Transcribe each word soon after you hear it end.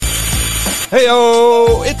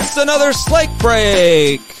Heyo, it's another Slake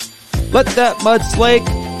Break. Let that mud slake,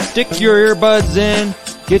 stick your earbuds in,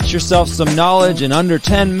 get yourself some knowledge in under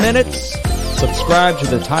 10 minutes. Subscribe to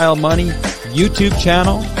the Tile Money YouTube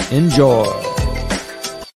channel. Enjoy.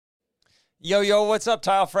 Yo, what's up,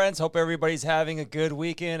 Tile friends? Hope everybody's having a good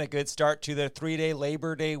weekend, a good start to the 3-day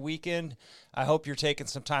Labor Day weekend. I hope you're taking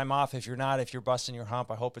some time off. If you're not, if you're busting your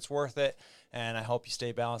hump, I hope it's worth it. And I hope you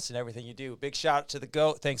stay balanced in everything you do. Big shout out to the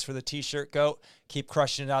GOAT. Thanks for the t-shirt, GOAT. Keep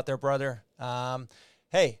crushing it out there, brother.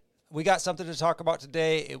 Hey, we got something to talk about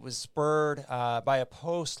today. It was spurred by a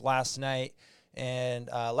post last night. And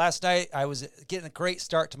last night I was getting a great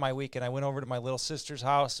start to my weekend. I went over to my little sister's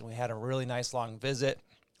house and we had a really nice long visit.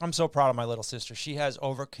 I'm so proud of my little sister. She has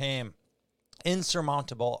overcame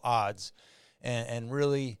insurmountable odds and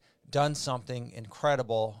really done something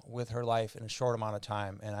incredible with her life in a short amount of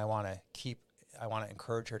time. And I want to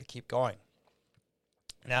encourage her to keep going.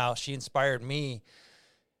 Now, she inspired me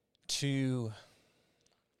to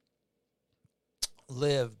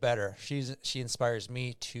live better. She inspires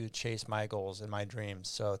me to chase my goals and my dreams.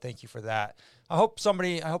 So thank you for that. I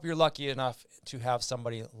hope you're lucky enough to have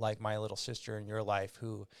somebody like my little sister in your life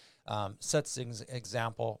who sets an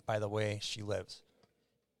example by the way she lives.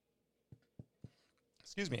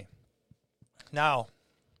 Excuse me. Now,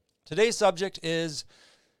 today's subject is,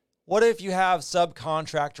 what if you have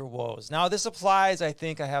subcontractor woes? Now, this applies, I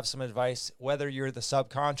think I have some advice, whether you're the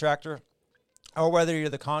subcontractor or whether you're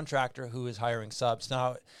the contractor who is hiring subs.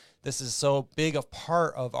 Now, this is so big a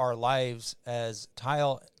part of our lives as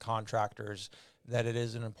tile contractors that it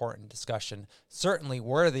is an important discussion, certainly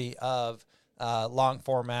worthy of long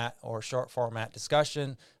format or short format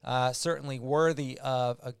discussion, certainly worthy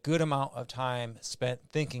of a good amount of time spent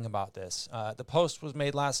thinking about this. The post was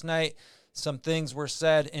made last night. Some things were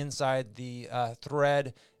said inside the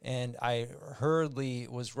thread, and I hurriedly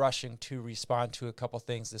was rushing to respond to a couple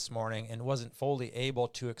things this morning and wasn't fully able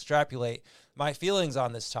to extrapolate my feelings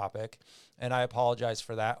on this topic, and I apologize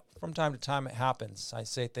for that. From time to time, it happens. I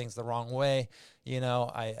say things the wrong way.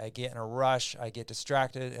 I get in a rush, I get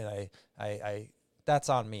distracted, and I that's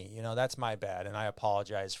on me. That's my bad, and I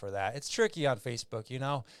apologize for that. It's tricky on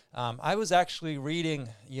Facebook, I was actually reading,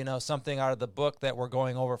 something out of the book that we're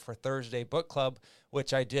going over for Thursday Book Club,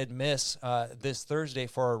 which I did miss this Thursday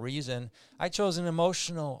for a reason. I chose an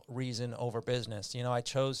emotional reason over business. I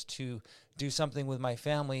chose to do something with my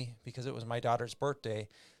family because it was my daughter's birthday,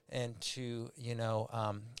 and to,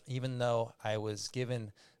 even though I was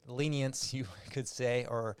given lenience, you could say,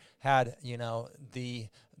 or had,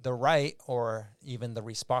 the right or even the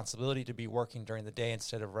responsibility to be working during the day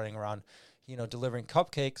instead of running around, delivering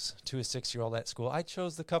cupcakes to a 6-year-old at school. I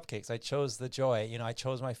chose the cupcakes. I chose the joy. I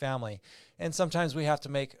chose my family. And sometimes we have to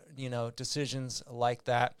make, decisions like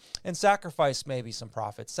that and sacrifice maybe some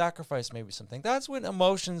profits, sacrifice maybe something. That's when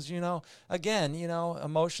emotions,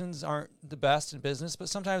 emotions aren't the best in business, but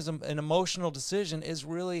sometimes an emotional decision is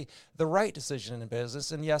really the right decision in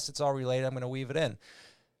business. And yes, it's all related. I'm going to weave it in.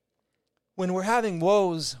 When we're having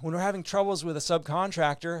woes, when we're having troubles with a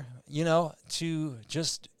subcontractor, to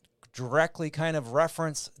just directly kind of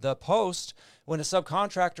reference the post, when a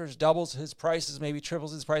subcontractor doubles his prices, maybe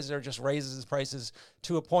triples his prices, or just raises his prices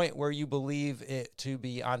to a point where you believe it to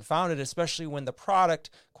be unfounded, especially when the product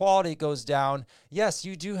quality goes down, yes,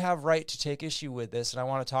 you do have right to take issue with this. And I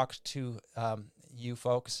want to talk to you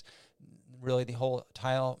folks, really the whole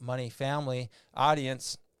Tile Money family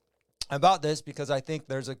audience, about this, because I think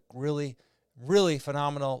there's a really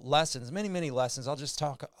phenomenal lessons, many lessons. I'll just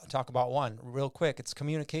talk about one real quick. It's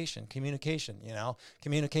communication. Communication.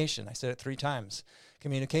 I said it 3 times.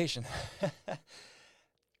 Communication.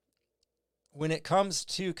 When it comes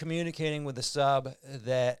to communicating with the sub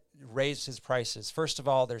that raised his prices, first of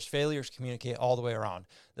all, there's failures to communicate all the way around.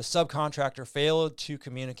 The subcontractor failed to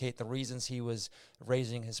communicate the reasons he was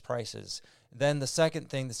raising his prices. Then the second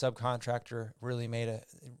thing the subcontractor really made a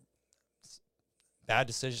bad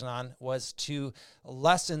decision on was to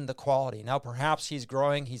lessen the quality. Now, perhaps he's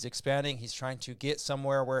growing, he's expanding, he's trying to get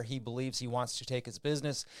somewhere where he believes he wants to take his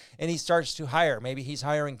business, and he starts to hire. Maybe he's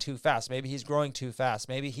hiring too fast. Maybe he's growing too fast.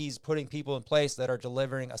 Maybe he's putting people in place that are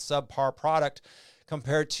delivering a subpar product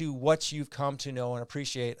compared to what you've come to know and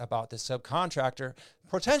appreciate about this subcontractor,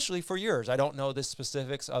 potentially for years. I don't know the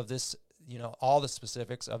specifics of this, all the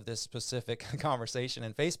specifics of this specific conversation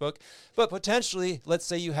in Facebook, but potentially, let's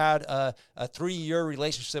say you had a 3-year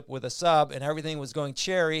relationship with a sub and everything was going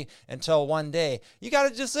cherry until one day. You got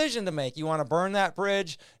a decision to make. You want to burn that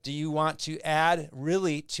bridge? Do you want to add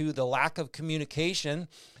really to the lack of communication?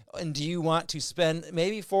 And do you want to spend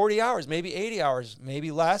maybe 40 hours, maybe 80 hours,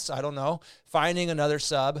 maybe less, I don't know, finding another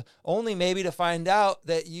sub, only maybe to find out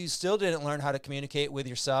that you still didn't learn how to communicate with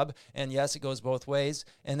your sub. And yes, it goes both ways.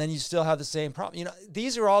 And then you still have the same problem. You know,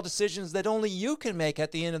 these are all decisions that only you can make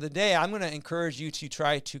at the end of the day. I'm going to encourage you to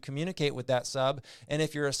try to communicate with that sub. And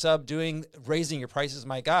if you're a sub raising your prices,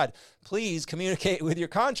 my God, please communicate with your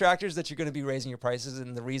contractors that you're going to be raising your prices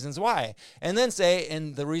and the reasons why. And then say,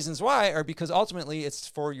 and the reasons why are because ultimately it's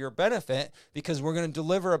for your benefit, because we're going to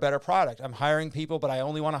deliver a better product. I'm hiring people, but I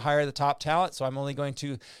only want to hire the top talent. So I'm only going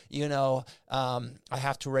to, I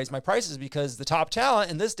have to raise my prices because the top talent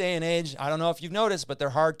in this day and age, I don't know if you've noticed, but they're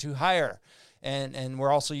hard to hire. And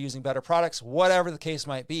we're also using better products, whatever the case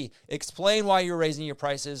might be. Explain why you're raising your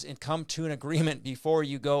prices and come to an agreement before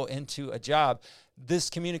you go into a job.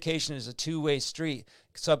 This communication is a two-way street.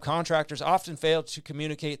 Subcontractors often fail to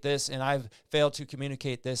communicate this, and I've failed to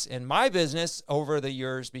communicate this in my business over the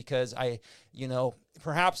years because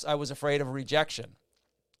perhaps I was afraid of rejection.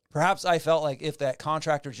 Perhaps I felt like if that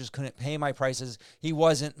contractor just couldn't pay my prices, he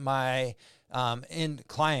wasn't my end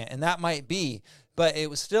client, and that might be. But it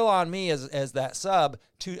was still on me as that sub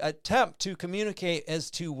to attempt to communicate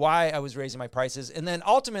as to why I was raising my prices. And then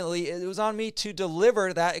ultimately, it was on me to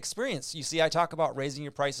deliver that experience. You see, I talk about raising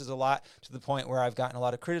your prices a lot to the point where I've gotten a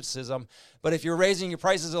lot of criticism. But if you're raising your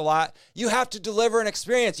prices a lot, you have to deliver an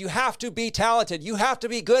experience. You have to be talented. You have to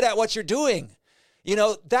be good at what you're doing. You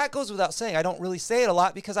know, that goes without saying. I don't really say it a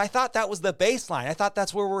lot because I thought that was the baseline. I thought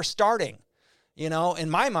that's where we're starting. You know, in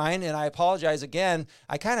my mind, and I apologize again,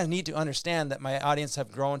 I kind of need to understand that my audience have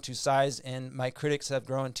grown to size and my critics have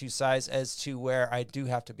grown to size as to where I do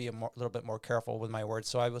have to be a little bit more careful with my words.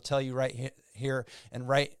 So I will tell you right here and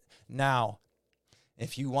right now,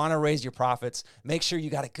 if you want to raise your profits, make sure you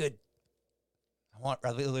got a good,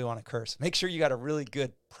 I really want to curse. Make sure you got a really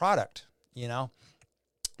good product, you know.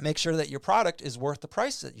 Make sure that your product is worth the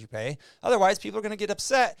price that you pay. Otherwise, people are going to get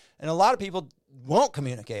upset, and a lot of people won't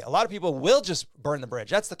communicate. A lot of people will just burn the bridge.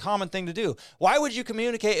 That's the common thing to do. Why would you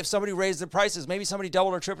communicate if somebody raised their prices? Maybe somebody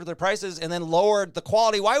doubled or tripled their prices and then lowered the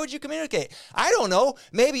quality. Why would you communicate? I don't know.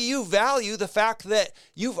 Maybe you value the fact that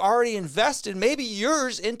you've already invested maybe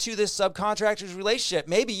yours into this subcontractor's relationship.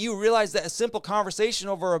 Maybe you realize that a simple conversation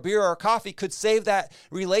over a beer or a coffee could save that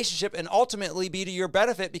relationship and ultimately be to your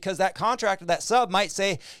benefit because that contractor, that sub might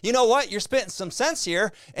say, you know what, you're spitting some sense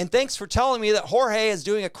here, and thanks for telling me that Jorge is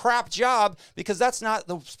doing a crap job because that's not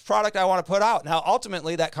the product I want to put out. Now,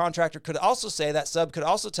 ultimately, that contractor could also say, that sub could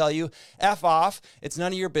also tell you, F off, it's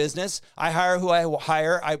none of your business. I hire who I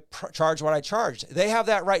hire. I charge what I charge. They have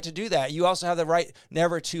that right to do that. You also have the right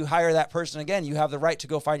never to hire that person again. You have the right to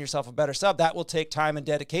go find yourself a better sub. That will take time and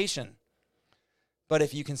dedication. But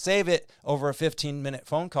if you can save it over a 15-minute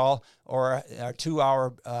phone call or a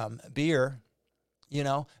 2-hour beer, you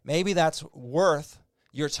know, maybe that's worth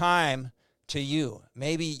your time to you.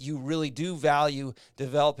 Maybe you really do value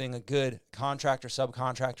developing a good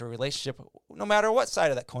contractor-subcontractor relationship, no matter what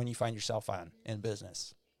side of that coin you find yourself on in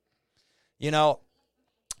business. You know,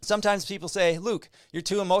 sometimes people say, Luke, you're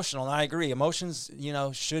too emotional. And I agree. Emotions, you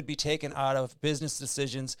know, should be taken out of business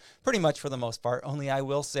decisions pretty much for the most part. Only I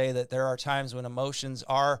will say that there are times when emotions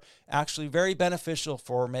are actually very beneficial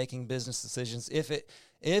for making business decisions.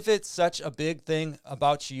 If it's such a big thing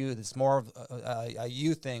about you, it's more of a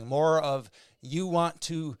you thing, more of you want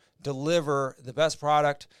to deliver the best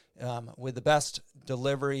product with the best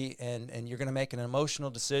delivery, and you're going to make an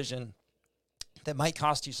emotional decision that might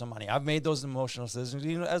cost you some money. I've made those emotional decisions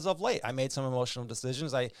even as of late. I made some emotional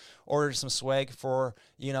decisions. I ordered some swag for,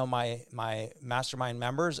 you know, my mastermind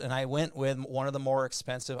members, and I went with one of the more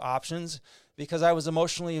expensive options because I was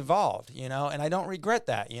emotionally involved, you know, and I don't regret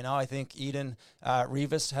that. You know, I think Eden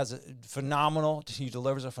Rivas has he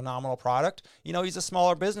delivers a phenomenal product. You know, he's a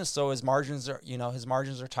smaller business, so his margins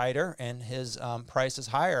are tighter and his price is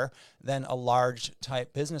higher than a large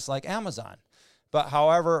type business like Amazon. But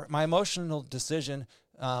however, my emotional decision,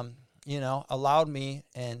 allowed me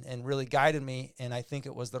and really guided me, and I think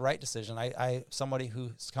it was the right decision. I somebody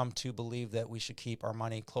who's come to believe that we should keep our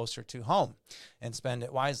money closer to home and spend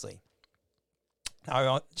it wisely.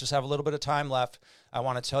 Now, I just have a little bit of time left. I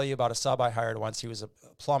want to tell you about a sub I hired once. He was a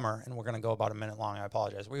plumber, and we're going to go about a minute long. I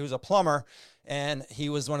apologize. He was a plumber, and he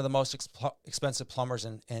was one of the most expensive plumbers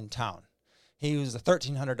in town. He was a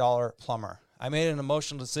 $1,300 plumber. I made an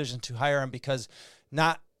emotional decision to hire him because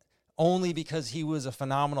not only because he was a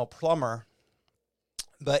phenomenal plumber,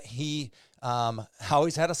 but he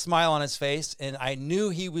always had a smile on his face, and I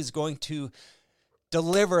knew he was going to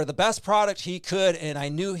deliver the best product he could, and I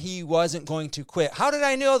knew he wasn't going to quit. How did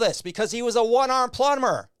I know this? Because he was a one-arm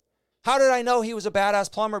plumber. How did I know he was a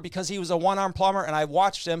badass plumber? Because he was a one-arm plumber, and I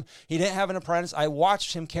watched him. He didn't have an apprentice. I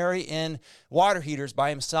watched him carry in water heaters by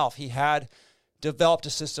himself. He had developed a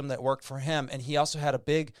system that worked for him, and he also had a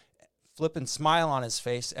big flippin' smile on his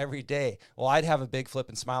face every day. Well, I'd have a big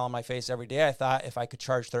flippin' smile on my face every day. I thought if I could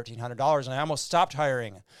charge $1,300, and I almost stopped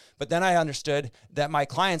hiring. But then I understood that my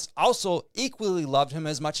clients also equally loved him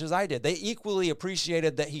as much as I did. They equally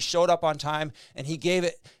appreciated that he showed up on time and he gave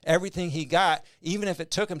it everything he got, even if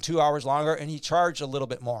it took him 2 hours longer, and he charged a little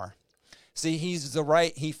bit more. See,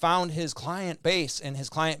 he found his client base, and his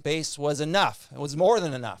client base was enough. It was more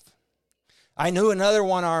than enough. I knew another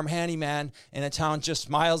one-arm handyman in a town just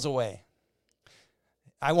miles away.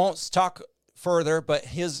 I won't talk further, but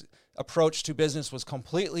his approach to business was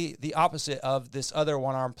completely the opposite of this other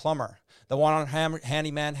one-arm plumber. The one-arm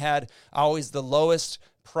handyman had always the lowest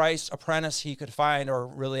price apprentice he could find, or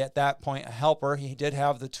really at that point a helper. He did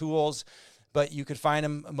have the tools, but you could find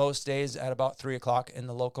him most days at about 3 o'clock in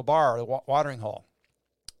the local bar or the watering hole.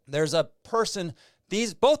 There's a person...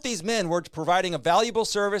 Both these men were providing a valuable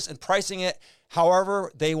service and pricing it however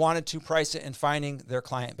they wanted to price it and finding their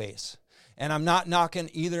client base. And I'm not knocking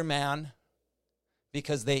either man,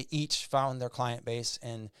 because they each found their client base,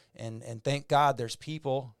 and thank God there's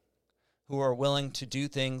people who are willing to do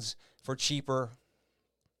things for cheaper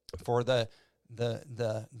for the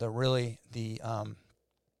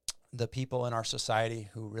people in our society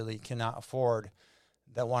who really cannot afford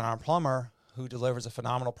that one-arm plumber who delivers a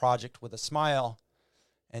phenomenal project with a smile.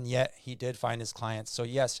 And yet he did find his clients. So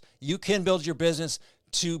yes, you can build your business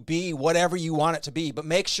to be whatever you want it to be, but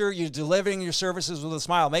make sure you're delivering your services with a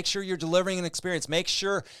smile. Make sure you're delivering an experience. Make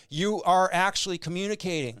sure you are actually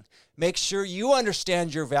communicating. Make sure you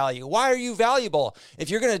understand your value. Why are you valuable? If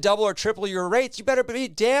you're going to double or triple your rates, you better be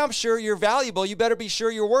damn sure you're valuable. You better be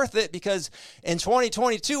sure you're worth it, because in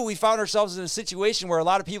 2022, we found ourselves in a situation where a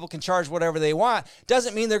lot of people can charge whatever they want.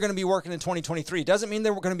 Doesn't mean they're going to be working in 2023. Doesn't mean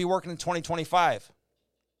they're going to be working in 2025.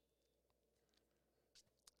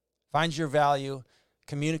 Find your value,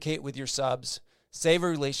 communicate with your subs, save a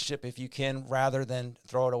relationship if you can rather than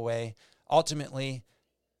throw it away. Ultimately,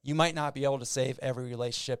 you might not be able to save every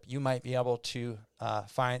relationship. You might be able to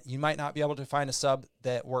find a sub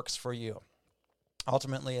that works for you.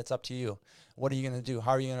 Ultimately, it's up to you. What are you going to do?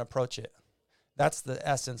 How are you going to approach it? That's the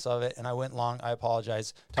essence of it. And I went long. I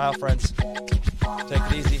apologize. Tile friends, take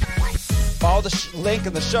it easy. Follow the link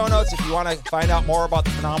in the show notes if you want to find out more about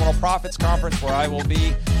the Phenomenal Profits Conference, where I will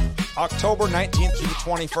be October 19th through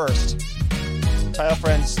the 21st. Tile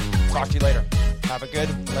friends, talk to you later. Have a good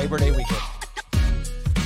Labor Day weekend.